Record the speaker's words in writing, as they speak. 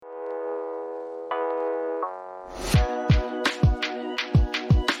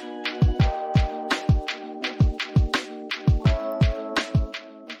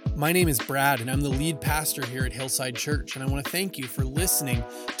My name is Brad, and I'm the lead pastor here at Hillside Church, and I want to thank you for listening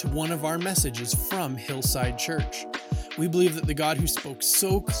to one of our messages from Hillside Church. We believe that the God who spoke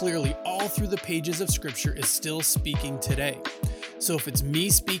so clearly all through the pages of Scripture is still speaking today. So if it's me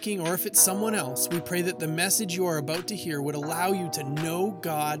speaking or if it's someone else, we pray that the message you are about to hear would allow you to know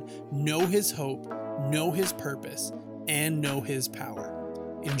God, know His hope, know His purpose, and know His power.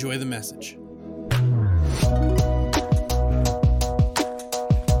 Enjoy the message.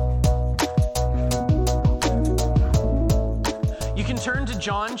 You can turn to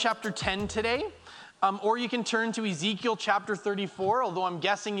John chapter 10 today, or you can turn to Ezekiel chapter 34, although I'm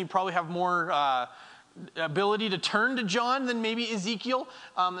guessing you probably have more ability to turn to John than maybe Ezekiel.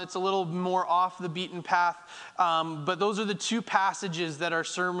 It's a little more off the beaten path, but those are the two passages that our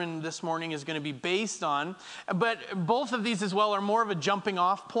sermon this morning is going to be based on. But both of these as well are more of a jumping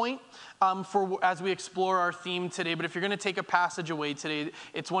off point for as we explore our theme today. But if you're going to take a passage away today,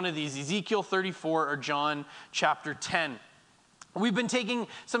 it's one of these, Ezekiel 34 or John chapter 10. We've been taking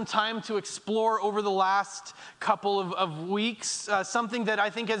some time to explore over the last couple of weeks something that I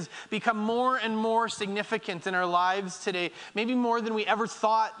think has become more and more significant in our lives today, maybe more than we ever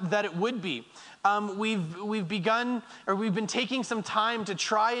thought that it would be. We've been taking some time to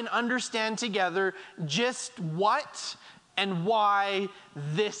try and understand together just what and why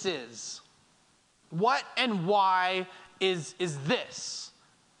this is. What and why is this?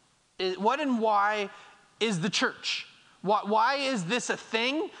 What and why is the church? Why is this a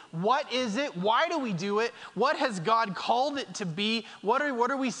thing? What is it? Why do we do it? What has God called it to be? What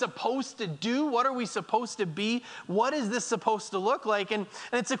are we supposed to do? What are we supposed to be? What is this supposed to look like? And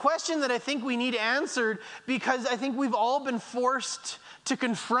it's a question that I think we need answered because I think we've all been forced to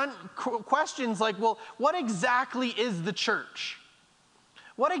confront questions like, well, what exactly is the church?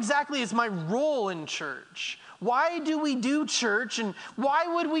 What exactly is my role in church? Why do we do church? And why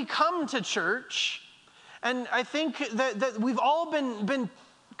would we come to church? And I think that we've all been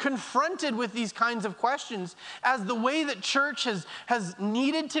confronted with these kinds of questions as the way that church has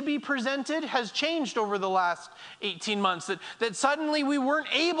needed to be presented has changed over the last 18 months. That suddenly we weren't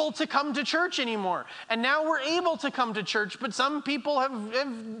able to come to church anymore. And now we're able to come to church, but some people have been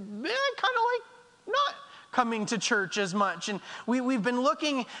kind of like not coming to church as much. And we've been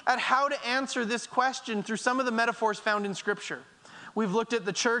looking at how to answer this question through some of the metaphors found in Scripture. We've looked at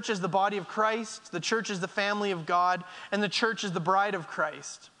the church as the body of Christ, the church as the family of God, and the church as the bride of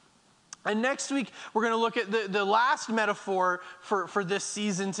Christ. And next week, we're going to look at the last metaphor for this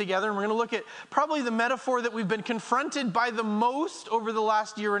season together. And we're going to look at probably the metaphor that we've been confronted by the most over the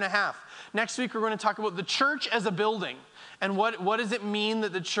last year and a half. Next week, we're going to talk about the church as a building. And what does it mean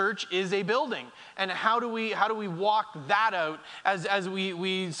that the church is a building? And how do we walk that out as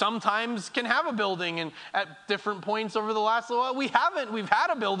we sometimes can have a building, and at different points over the last little while we haven't. We've had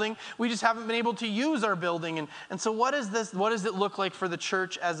a building, we just haven't been able to use our building. And so what does it look like for the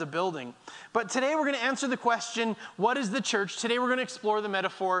church as a building? But today we're going to answer the question, what is the church? Today we're going to explore the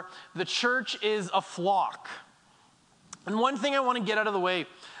metaphor, the church is a flock. And one thing I want to get out of the way,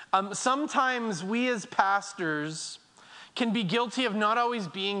 sometimes we as pastors can be guilty of not always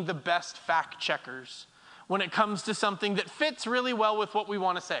being the best fact checkers when it comes to something that fits really well with what we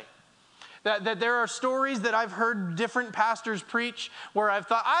want to say. That there are stories that I've heard different pastors preach where I've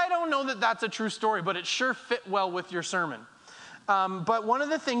thought, I don't know that that's a true story, but it sure fit well with your sermon. But one of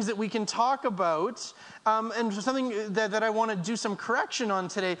the things that we can talk about, and something that I want to do some correction on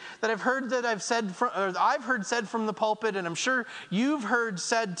today, that I've heard said from the pulpit, and I'm sure you've heard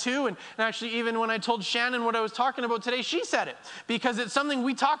said too, and actually even when I told Shannon what I was talking about today, she said it, because it's something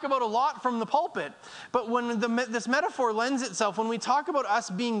we talk about a lot from the pulpit. But when this metaphor lends itself, when we talk about us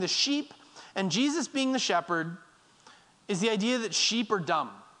being the sheep and Jesus being the shepherd, is the idea that sheep are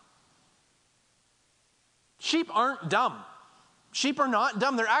dumb. Sheep aren't dumb. Sheep are not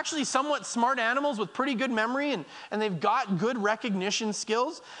dumb. They're actually somewhat smart animals with pretty good memory, and they've got good recognition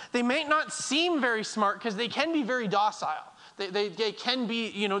skills. They may not seem very smart because they can be very docile. They can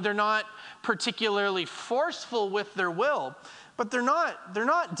be, they're not particularly forceful with their will, but they're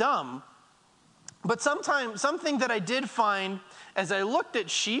not dumb. But something that I did find as I looked at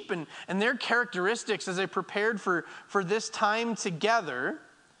sheep and their characteristics as I prepared for this time together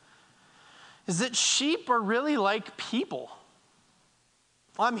is that sheep are really like people.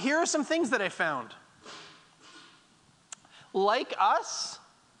 Here are some things that I found. Like us,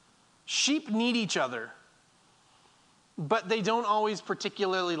 sheep need each other, but they don't always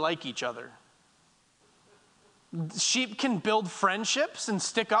particularly like each other. Sheep can build friendships and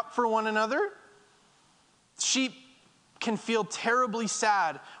stick up for one another. Sheep can feel terribly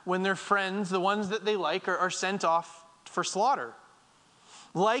sad when their friends, the ones that they like, are sent off for slaughter.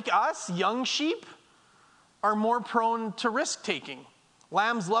 Like us, young sheep are more prone to risk-taking.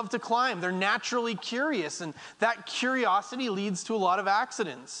 Lambs love to climb. They're naturally curious, and that curiosity leads to a lot of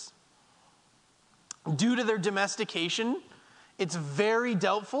accidents. Due to their domestication, it's very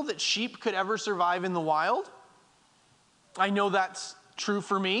doubtful that sheep could ever survive in the wild. I know that's true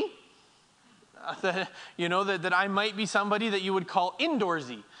for me. That I might be somebody that you would call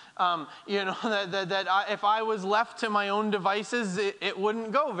indoorsy. If I was left to my own devices, it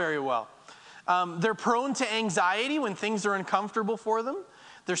wouldn't go very well. They're prone to anxiety when things are uncomfortable for them.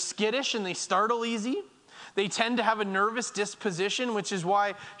 They're skittish and they startle easy. They tend to have a nervous disposition, which is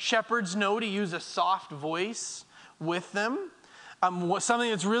why shepherds know to use a soft voice with them.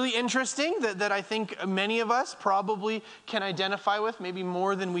 Something that's really interesting that I think many of us probably can identify with, maybe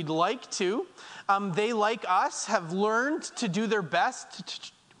more than we'd like to. They, like us, have learned to do their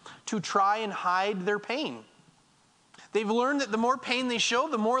best to try and hide their pain. They've learned that the more pain they show,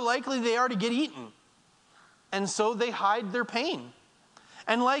 the more likely they are to get eaten. And so they hide their pain.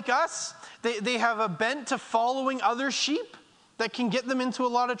 And like us, they have a bent to following other sheep that can get them into a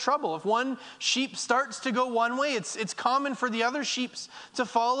lot of trouble. If one sheep starts to go one way, it's common for the other sheep to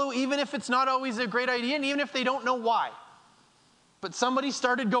follow, even if it's not always a great idea, and even if they don't know why. But somebody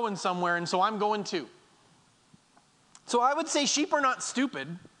started going somewhere, and so I'm going too. So I would say sheep are not stupid.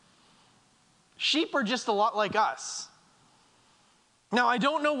 Sheep are just a lot like us. Now, I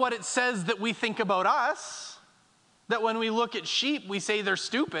don't know what it says that we think about us, that when we look at sheep, we say they're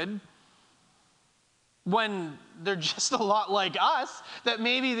stupid, when they're just a lot like us, that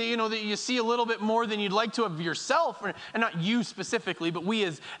maybe that you see a little bit more than you'd like to of yourself, and not you specifically, but we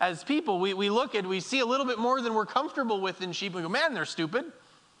as people, we see a little bit more than we're comfortable with in sheep, and we go, man, they're stupid,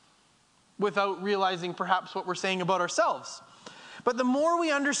 without realizing perhaps what we're saying about ourselves. But the more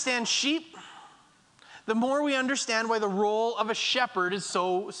we understand sheep, the more we understand why the role of a shepherd is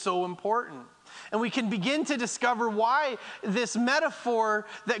so important. And we can begin to discover why this metaphor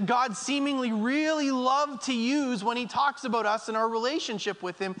that God seemingly really loved to use when he talks about us and our relationship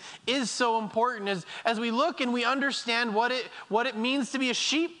with him is so important. As we look and we understand what it means to be a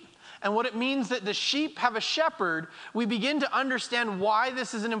sheep and what it means that the sheep have a shepherd, we begin to understand why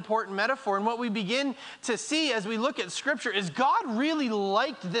this is an important metaphor. And what we begin to see as we look at Scripture is God really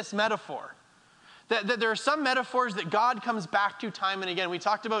liked this metaphor. That there are some metaphors that God comes back to time and again. We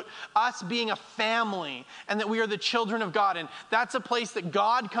talked about us being a family and that we are the children of God. And that's a place that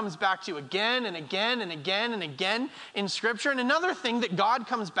God comes back to again and again and again and again in Scripture. And another thing that God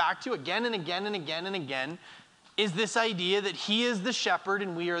comes back to again and again and again and again is this idea that he is the shepherd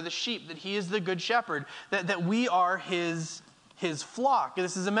and we are the sheep, that he is the good shepherd, that we are his flock.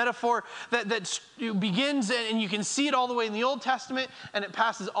 This is a metaphor that begins, and you can see it all the way in the Old Testament, and it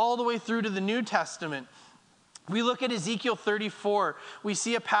passes all the way through to the New Testament. We look at Ezekiel 34, we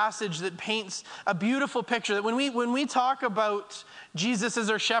see a passage that paints a beautiful picture that when we talk about Jesus as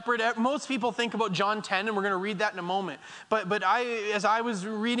our shepherd, most people think about John 10, and we're going to read that in a moment. But as I was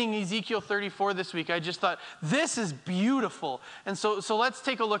reading Ezekiel 34 this week, I just thought, this is beautiful. And so let's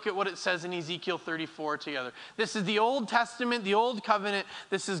take a look at what it says in Ezekiel 34 together. This is the Old Testament, the Old Covenant.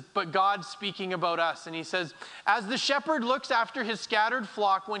 But God speaking about us. And he says, as the shepherd looks after his scattered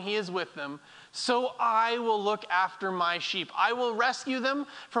flock when he is with them, so I will look after my sheep. I will rescue them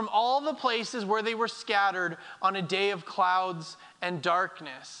from all the places where they were scattered on a day of clouds and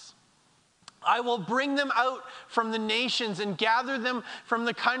darkness. I will bring them out from the nations and gather them from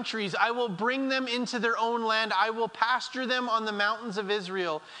the countries. I will bring them into their own land. I will pasture them on the mountains of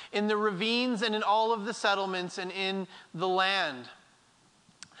Israel, in the ravines and in all of the settlements and in the land.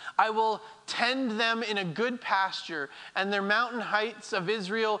 I will tend them in a good pasture, and their mountain heights of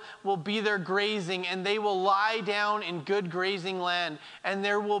Israel will be their grazing, and they will lie down in good grazing land, and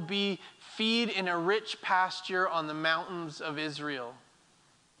there will be feed in a rich pasture on the mountains of Israel.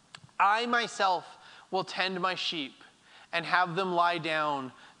 I myself will tend my sheep and have them lie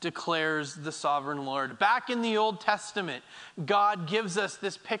down, declares the sovereign Lord. Back in the Old Testament, God gives us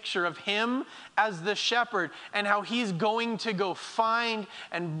this picture of him as the shepherd and how he's going to go find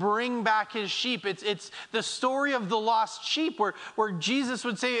and bring back his sheep. It's the story of the lost sheep where Jesus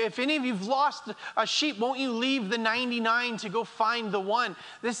would say, if any of you've lost a sheep, won't you leave the 99 to go find the one?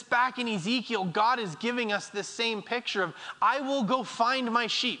 This back in Ezekiel, God is giving us this same picture of, I will go find my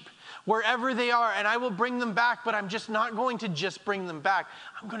sheep wherever they are, and I will bring them back, but I'm just not going to just bring them back.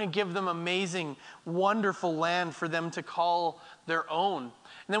 I'm going to give them amazing, wonderful land for them to call their own.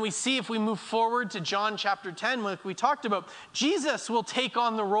 And then we see, if we move forward to John chapter 10, like we talked about, Jesus will take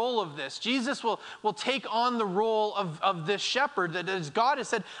on the role of this. Jesus will take on the role of this shepherd. That as God has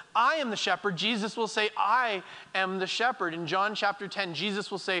said, I am the shepherd, Jesus will say, I am the shepherd. In John chapter 10,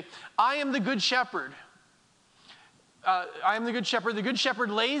 Jesus will say, I am the good shepherd. I am the good shepherd. The good shepherd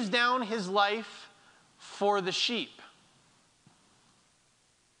lays down his life for the sheep.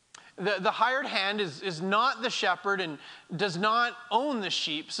 The hired hand is not the shepherd and does not own the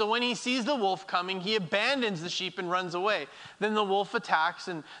sheep. So when he sees the wolf coming, he abandons the sheep and runs away. Then the wolf attacks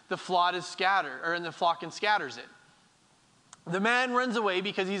and the flock is scattered, or in the flock and scatters it. The man runs away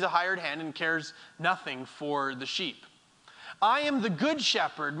because he's a hired hand and cares nothing for the sheep. I am the good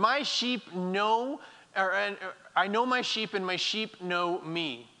shepherd. My sheep know, I know my sheep and my sheep know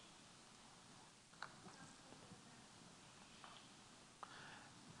me.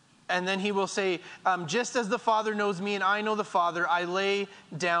 And then he will say, just as the Father knows me and I know the Father, I lay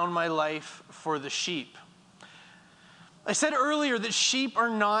down my life for the sheep. I said earlier that sheep are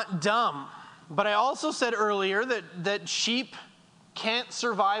not dumb, but I also said earlier that sheep can't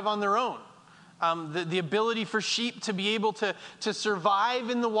survive on their own. The ability for sheep to be able to survive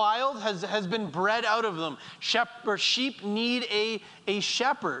in the wild has been bred out of them. Sheep need a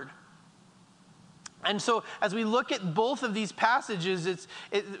shepherd. And so as we look at both of these passages,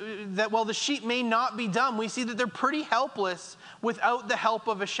 that while the sheep may not be dumb, we see that they're pretty helpless without the help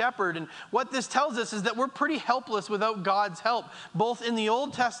of a shepherd. And what this tells us is that we're pretty helpless without God's help, both in the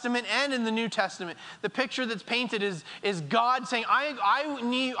Old Testament and in the New Testament. The picture that's painted is God saying,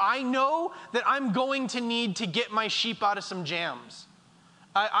 I know that I'm going to need to get my sheep out of some jams.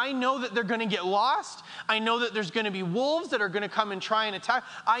 I know that they're going to get lost. I know that there's going to be wolves that are going to come and try and attack.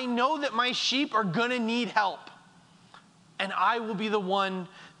 I know that my sheep are going to need help. And I will be the one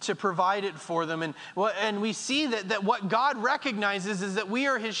to provide it for them. And we see that what God recognizes is that we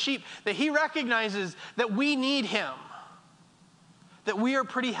are his sheep. That he recognizes that we need him. That we are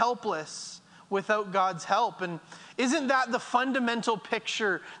pretty helpless without God's help. And isn't that the fundamental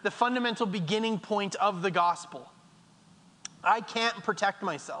picture, the fundamental beginning point of the gospel? I can't protect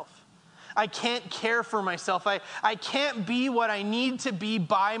myself. I can't care for myself. I can't be what I need to be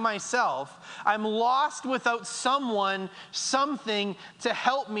by myself. I'm lost without someone, something to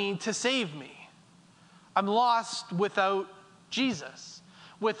help me, to save me. I'm lost without Jesus.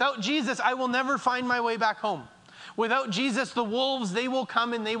 Without Jesus, I will never find my way back home. Without Jesus, the wolves, they will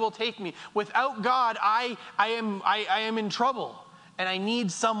come and they will take me. Without God, I am in trouble. And I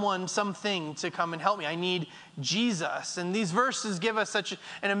need someone, something to come and help me. I need Jesus. And these verses give us such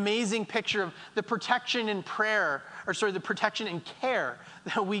an amazing picture of the protection and the protection and care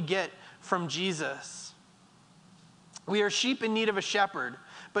that we get from Jesus. We are sheep in need of a shepherd.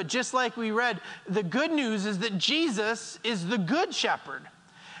 But just like we read, the good news is that Jesus is the good shepherd.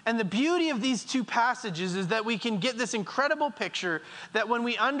 And the beauty of these two passages is that we can get this incredible picture that when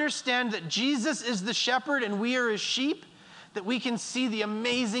we understand that Jesus is the shepherd and we are his sheep, that we can see the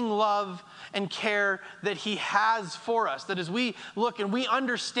amazing love and care that he has for us. That as we look and we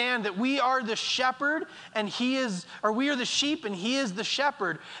understand that we are the shepherd and we are the sheep and he is the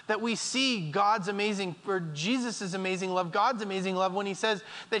shepherd, that we see Jesus' amazing love, God's amazing love when he says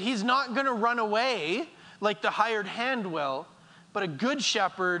that he's not going to run away like the hired hand will, but a good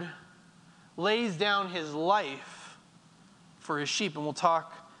shepherd lays down his life for his sheep. And we'll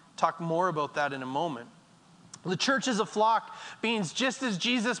talk more about that in a moment. The church as a flock means just as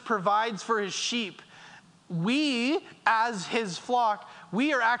Jesus provides for his sheep, we as his flock,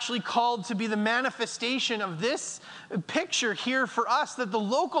 we are actually called to be the manifestation of this picture here for us, that the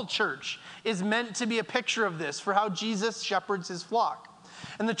local church is meant to be a picture of this, for how Jesus shepherds his flock.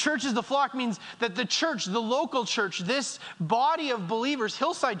 And the church as the flock means that the church, the local church, this body of believers,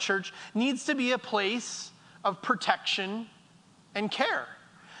 Hillside Church, needs to be a place of protection and care.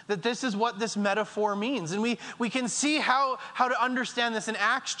 That this is what this metaphor means. And we can see how to understand this in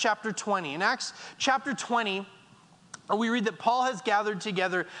Acts chapter 20. In Acts chapter 20, we read that Paul has gathered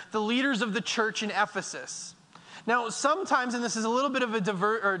together the leaders of the church in Ephesus. Now, sometimes, and this is a little bit of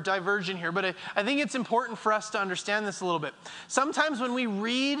a diversion here, but I think it's important for us to understand this a little bit. Sometimes when we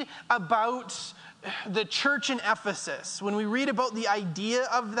read about the church in Ephesus, when we read about the idea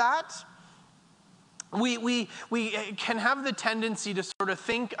of that, we can have the tendency to sort of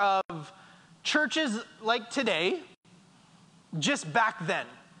think of churches like today, just back then.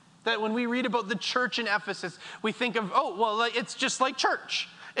 That when we read about the church in Ephesus, we think of, it's just like church,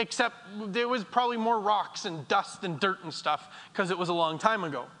 except there was probably more rocks and dust and dirt and stuff because it was a long time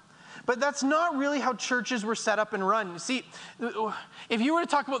ago. But that's not really how churches were set up and run. See, if you were to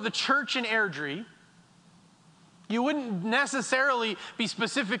talk about the church in Airdrie, you wouldn't necessarily be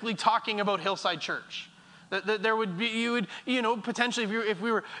specifically talking about Hillside Church. That there would be, you would, potentially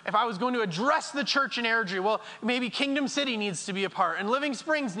if I was going to address the church in Airdrie, well, maybe Kingdom City needs to be a part, and Living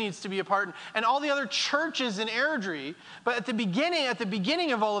Springs needs to be a part, and all the other churches in Airdrie. But at the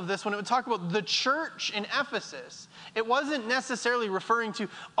beginning of all of this, when it would talk about the church in Ephesus, it wasn't necessarily referring to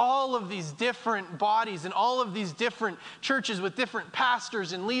all of these different bodies and all of these different churches with different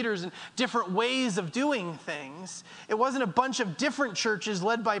pastors and leaders and different ways of doing things. It wasn't a bunch of different churches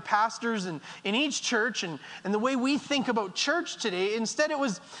led by pastors in each church and the way we think about church today. Instead, it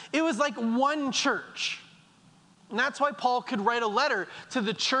was like one church. And that's why Paul could write a letter to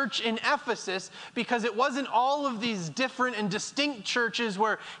the church in Ephesus, because it wasn't all of these different and distinct churches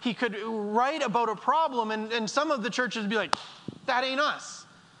where he could write about a problem and some of the churches would be like, that ain't us.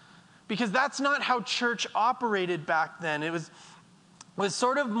 Because that's not how church operated back then. It was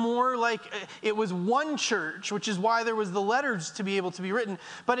sort of more like it was one church, which is why there was the letters to be able to be written,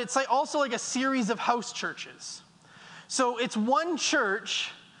 but it's also like a series of house churches. So it's one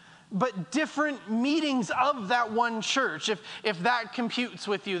church, but different meetings of that one church, if that computes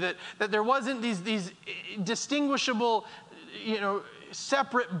with you, that there wasn't these distinguishable,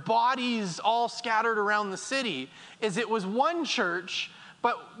 separate bodies all scattered around the city, is it was one church,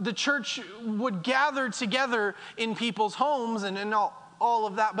 but the church would gather together in people's homes and all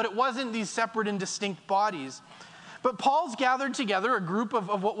of that, but it wasn't these separate and distinct bodies. But Paul's gathered together a group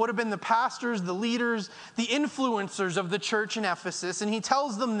of what would have been the pastors, the leaders, the influencers of the church in Ephesus, and he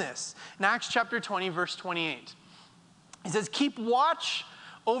tells them this in Acts chapter 20, verse 28. He says, "Keep watch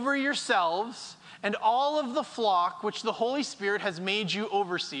over yourselves and all of the flock which the Holy Spirit has made you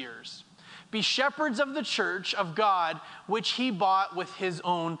overseers. Be shepherds of the church of God, which he bought with his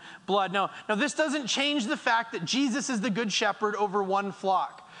own blood." Now this doesn't change the fact that Jesus is the good shepherd over one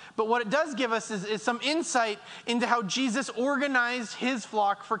flock. But what it does give us is some insight into how Jesus organized his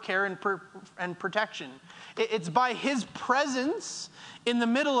flock for care and protection. It's by his presence in the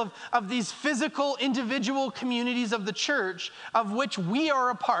middle of these physical individual communities of the church, of which we are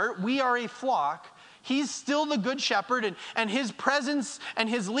a part, we are a flock. He's still the good shepherd, and his presence and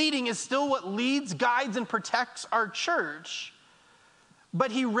his leading is still what leads, guides, and protects our church.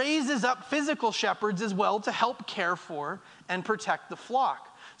 But he raises up physical shepherds as well to help care for and protect the flock,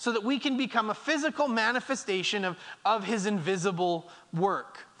 so that we can become a physical manifestation of his invisible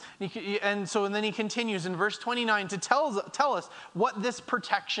work. And then he continues in verse 29 to tell us what this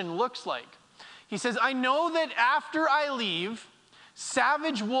protection looks like. He says, "I know that after I leave,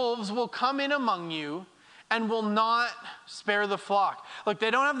 savage wolves will come in among you and will not spare the flock." Look,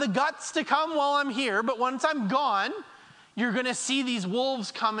 they don't have the guts to come while I'm here, but once I'm gone, you're going to see these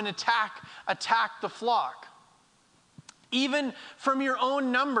wolves come and attack the flock. "Even from your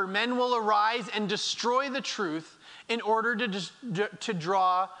own number, men will arise and destroy the truth in order to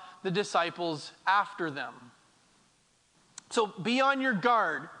draw the disciples after them." So be on your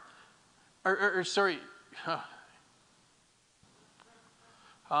guard.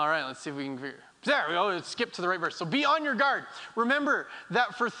 All right, let's see if we can figure. There we go, let's skip to the right verse. So be on your guard. Remember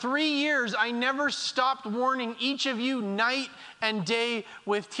that for 3 years, I never stopped warning each of you night and day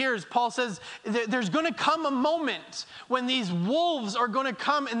with tears. Paul says there's going to come a moment when these wolves are going to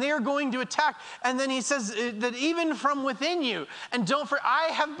come and they are going to attack. And then he says that even from within you. And I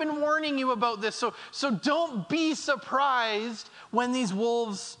have been warning you about this. So don't be surprised when these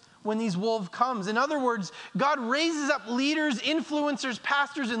wolves comes. In other words, God raises up leaders, influencers,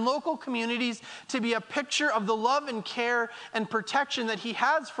 pastors in local communities to be a picture of the love and care and protection that he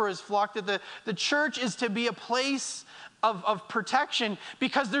has for his flock, that the church is to be a place of protection,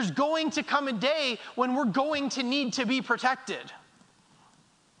 because there's going to come a day when we're going to need to be protected.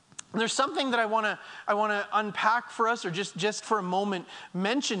 And there's something that I want to unpack for us, or just for a moment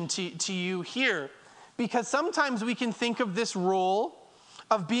mention to you here, because sometimes we can think of this role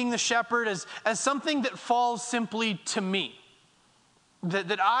of being the shepherd as something that falls simply to me.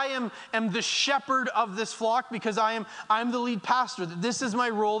 That I am the shepherd of this flock because I'm the lead pastor, that this is my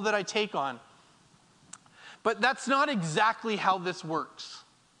role that I take on. But that's not exactly how this works.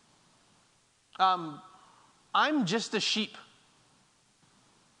 I'm just a sheep.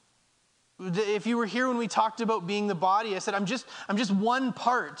 If you were here when we talked about being the body, I said I'm just one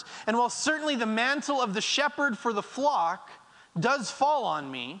part. And while certainly the mantle of the shepherd for the flock does fall on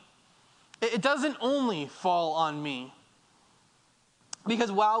me, it doesn't only fall on me.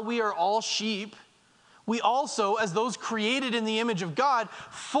 Because while we are all sheep, we also, as those created in the image of God,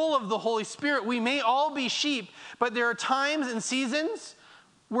 full of the Holy Spirit, we may all be sheep, but there are times and seasons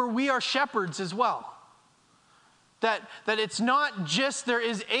where we are shepherds as well. That it's not just there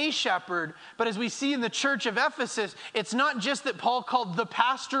is a shepherd, but as we see in the church of Ephesus, it's not just that Paul called the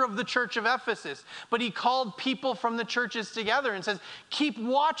pastor of the church of Ephesus, but he called people from the churches together and says, keep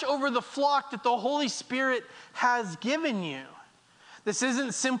watch over the flock that the Holy Spirit has given you. This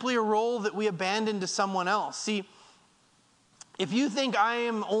isn't simply a role that we abandon to someone else. See, if you think I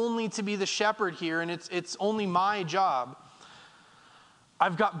am only to be the shepherd here and it's only my job,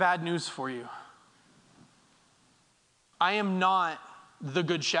 I've got bad news for you. I am not the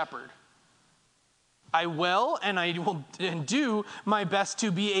good shepherd. I will and I will do my best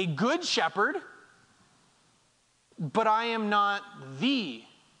to be a good shepherd, but I am not the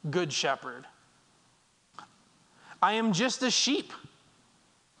good shepherd. I am just a sheep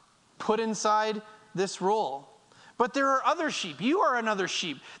put inside this role. But there are other sheep. You are another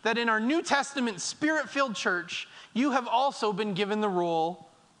sheep that in our New Testament Spirit-filled church, you have also been given the role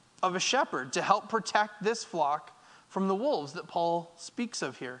of a shepherd to help protect this flock from the wolves that Paul speaks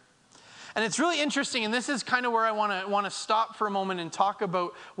of here. And it's really interesting, and this is kind of where I want to stop for a moment and talk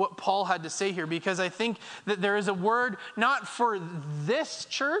about what Paul had to say here, because I think that there is a word not for this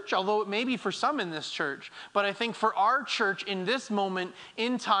church, although it may be for some in this church, but I think for our church in this moment,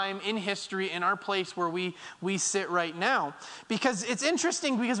 in time, in history, in our place where we sit right now. Because it's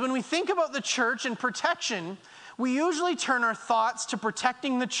interesting, because when we think about the church and protection, we usually turn our thoughts to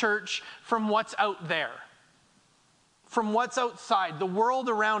protecting the church from what's out there. From what's outside, the world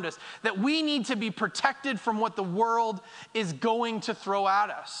around us, that we need to be protected from what the world is going to throw at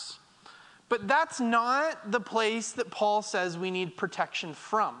us. But that's not the place that Paul says we need protection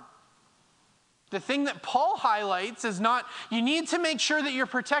from. The thing that Paul highlights is not, you need to make sure that you're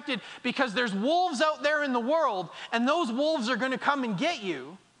protected because there's wolves out there in the world, and those wolves are going to come and get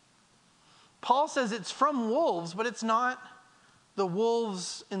you. Paul says it's from wolves, but it's not the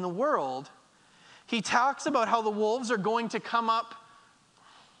wolves in the world. He talks about how the wolves are going to come up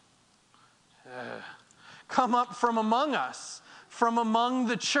from among us, from among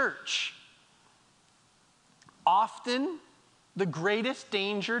the church. Often, the greatest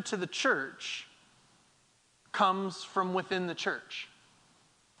danger to the church comes from within the church.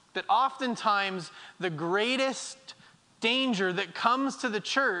 That oftentimes, the greatest danger that comes to the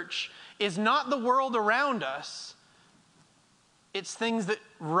church is not the world around us. It's things that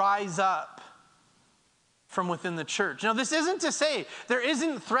rise up from within the church. Now, this isn't to say there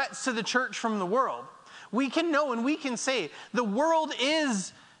isn't threats to the church from the world. We can know and we can say the world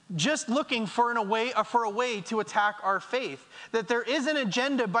is just looking for a way to attack our faith. That there is an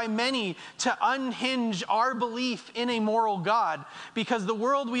agenda by many to unhinge our belief in a moral God, because the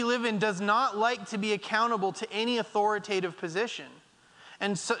world we live in does not like to be accountable to any authoritative position.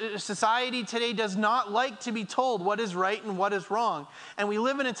 And society today does not like to be told what is right and what is wrong. And we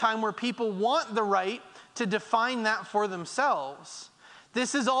live in a time where people want the right to define that for themselves.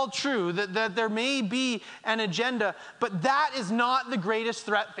 This is all true, that there may be an agenda, but that is not the greatest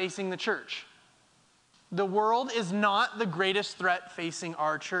threat facing the church. The world is not the greatest threat facing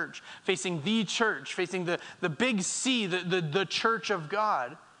our church, facing the big C, the church of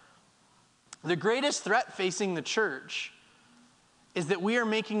God. The greatest threat facing the church is that we are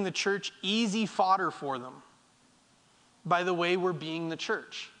making the church easy fodder for them by the way we're being the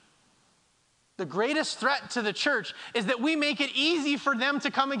church. The greatest threat to the church is that we make it easy for them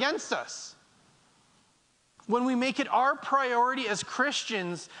to come against us. When we make it our priority as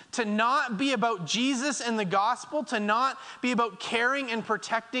Christians to not be about Jesus and the gospel, to not be about caring and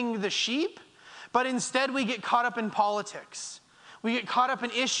protecting the sheep, but instead we get caught up in politics. We get caught up in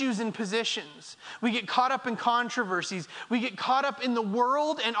issues and positions. We get caught up in controversies. We get caught up in the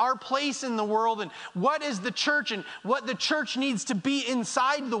world and our place in the world and what is the church and what the church needs to be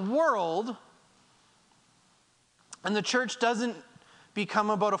inside the world. And the church doesn't become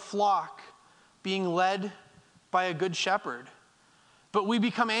about a flock being led by a good shepherd. But we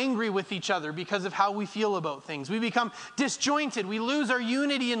become angry with each other because of how we feel about things. We become disjointed. We lose our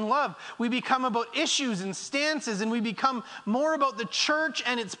unity in love. We become about issues and stances, and we become more about the church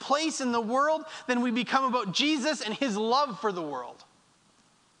and its place in the world than we become about Jesus and his love for the world.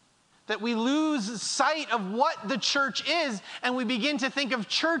 That we lose sight of what the church is, and we begin to think of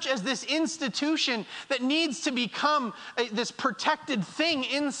church as this institution that needs to become this protected thing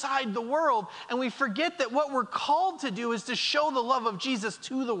inside the world. And we forget that what we're called to do is to show the love of Jesus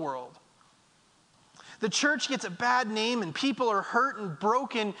to the world. The church gets a bad name, and people are hurt and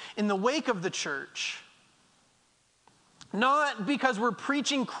broken in the wake of the church. Not because we're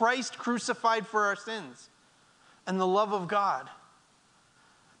preaching Christ crucified for our sins and the love of God,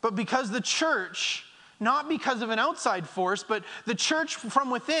 but because the church not because of an outside force, but the church from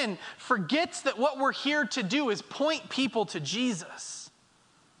within forgets that what we're here to do is point people to Jesus.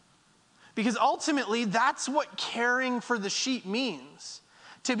 Because ultimately, that's what caring for the sheep means,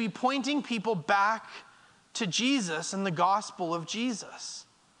 to be pointing people back to Jesus and the gospel of Jesus.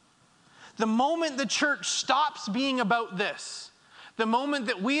 The moment the church stops being about this, the moment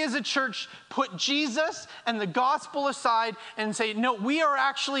that we as a church put Jesus and the gospel aside and say, no, we are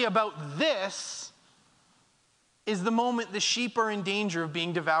actually about this, is the moment the sheep are in danger of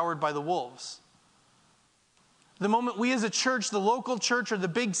being devoured by the wolves. The moment we as a church, the local church or the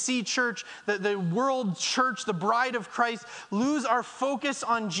Big C church, the world church, the bride of Christ, lose our focus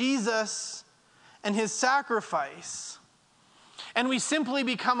on Jesus and his sacrifice, and we simply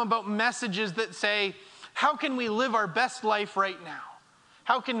become about messages that say, how can we live our best life right now?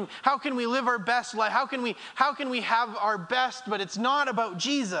 How can we live our best life? How can we have our best, but it's not about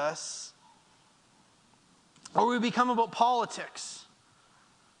Jesus? Or we become about politics,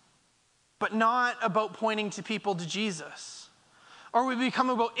 but not about pointing to people to Jesus. Or we become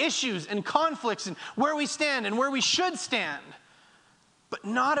about issues and conflicts and where we stand and where we should stand, but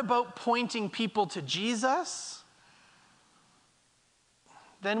not about pointing people to Jesus.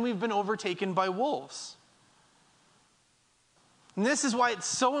 Then we've been overtaken by wolves. And this is why it's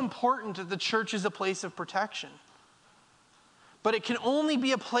so important that the church is a place of protection. But it can only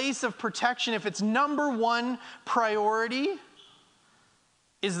be a place of protection if its number one priority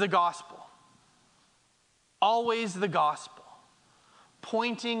is the gospel. Always the gospel.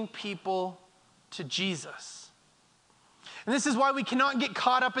 Pointing people to Jesus. And this is why we cannot get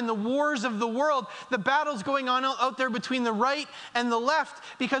caught up in the wars of the world, the battles going on out there between the right and the left,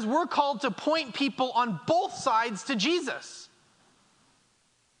 because we're called to point people on both sides to Jesus.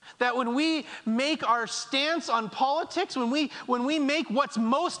 That when we make our stance on politics, when we make what's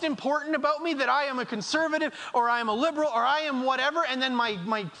most important about me, that I am a conservative or I am a liberal or I am whatever, and then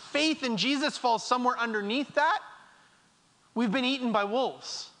my faith in Jesus falls somewhere underneath that, we've been eaten by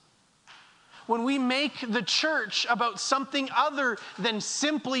wolves. When we make the church about something other than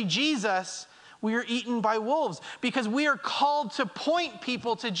simply Jesus, we are eaten by wolves, because we are called to point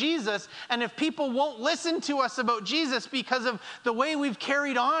people to Jesus. And if people won't listen to us about Jesus because of the way we've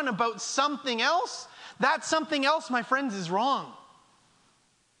carried on about something else, that something else, my friends, is wrong.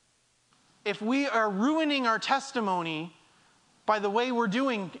 If we are ruining our testimony by the way we're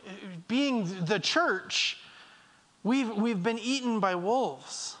being the church, we've been eaten by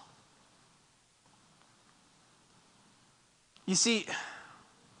wolves. You see,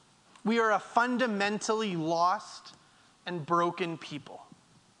 we are a fundamentally lost and broken people.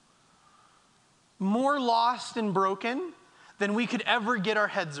 More lost and broken than we could ever get our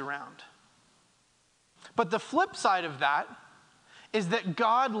heads around. But the flip side of that is that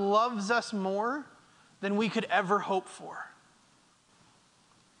God loves us more than we could ever hope for.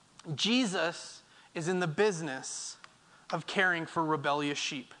 Jesus is in the business of caring for rebellious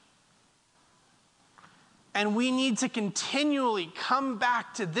sheep. And we need to continually come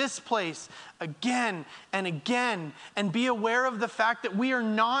back to this place again and again and be aware of the fact that we are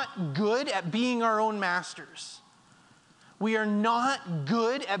not good at being our own masters. We are not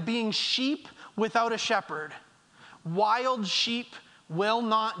good at being sheep without a shepherd. Wild sheep will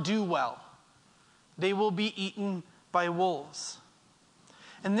not do well. They will be eaten by wolves.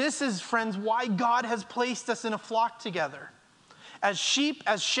 And this is, friends, why God has placed us in a flock together. As sheep,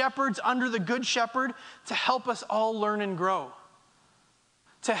 as shepherds under the good shepherd, to help us all learn and grow.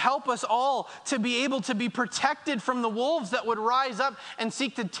 To help us all to be able to be protected from the wolves that would rise up and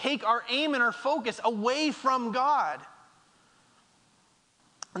seek to take our aim and our focus away from God.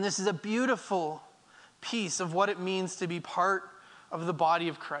 And this is a beautiful piece of what it means to be part of the body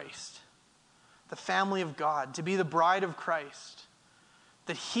of Christ, the family of God, to be the bride of Christ,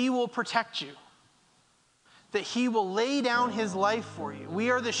 that he will protect you, that he will lay down his life for you. We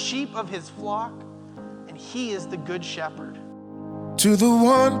are the sheep of his flock, and he is the good shepherd. To the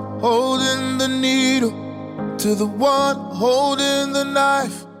one holding the needle, to the one holding the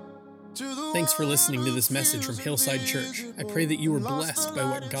knife. Thanks for listening to this message from Hillside Church. I pray that you were blessed by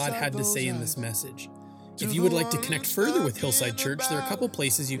what God had to say in this message. If you would like to connect further with Hillside Church, there are a couple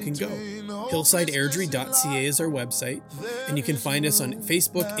places you can go. hillsideairdrie.ca is our website, and you can find us on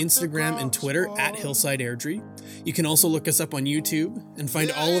Facebook, Instagram, and Twitter at Hillside Airdrie. You can also look us up on YouTube and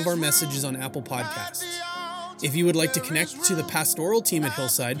find all of our messages on Apple Podcasts. If you would like to connect to the pastoral team at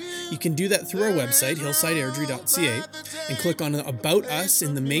Hillside, you can do that through our website, hillsideairdrie.ca, and click on About Us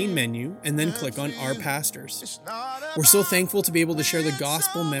in the main menu, and then click on Our Pastors. We're so thankful to be able to share the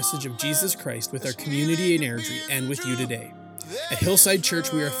gospel message of Jesus Christ with our community in Airdrie and with you today. At Hillside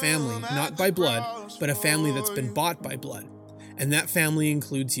Church, we are a family, not by blood, but a family that's been bought by blood. And that family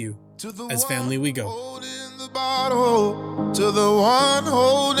includes you. As family we go. Holding the bottle, to the one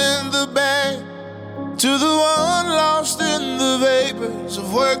holding the bag, to the one lost in the vapors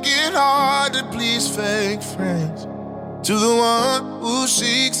of working hard to please fake friends, to the one who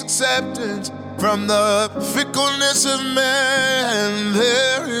seeks acceptance from the fickleness of man.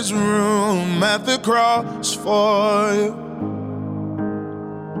 There is room at the cross for you.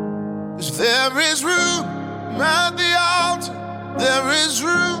 'Cause there is room at the altar, there is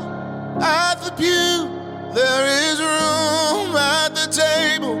room at the pew, there is room at the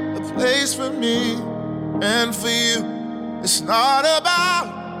table, a place for me and for you. It's not about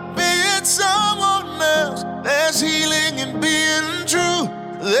being someone else, there's healing in being true.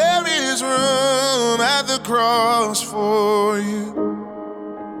 There is room at the cross for you.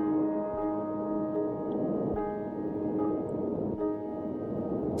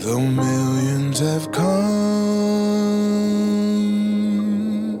 Though millions have come,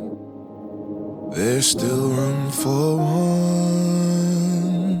 there's still room for one.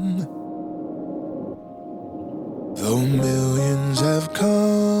 Though millions have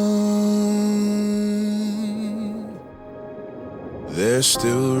come, there's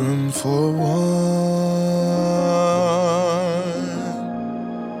still room for one.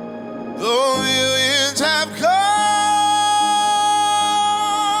 Though millions have come,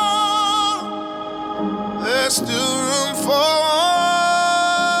 there's still room for one.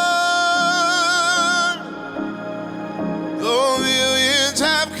 Though millions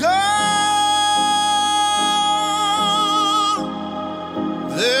have come,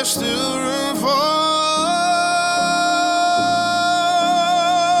 there's still room for one.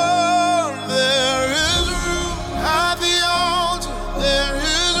 There is room at the altar, there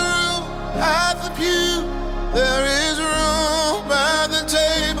is room at the pew, there is room at the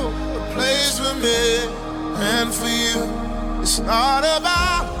table, a place for me and for you. It's not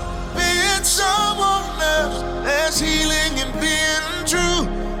about being someone else, there's healing in being true.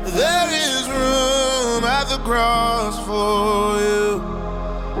 There is room at the cross for you.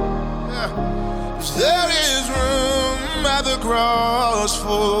 Yeah. 'Cause there is room at the cross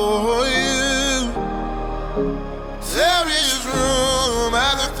for you. There is room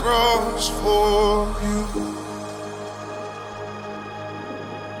at the cross for you.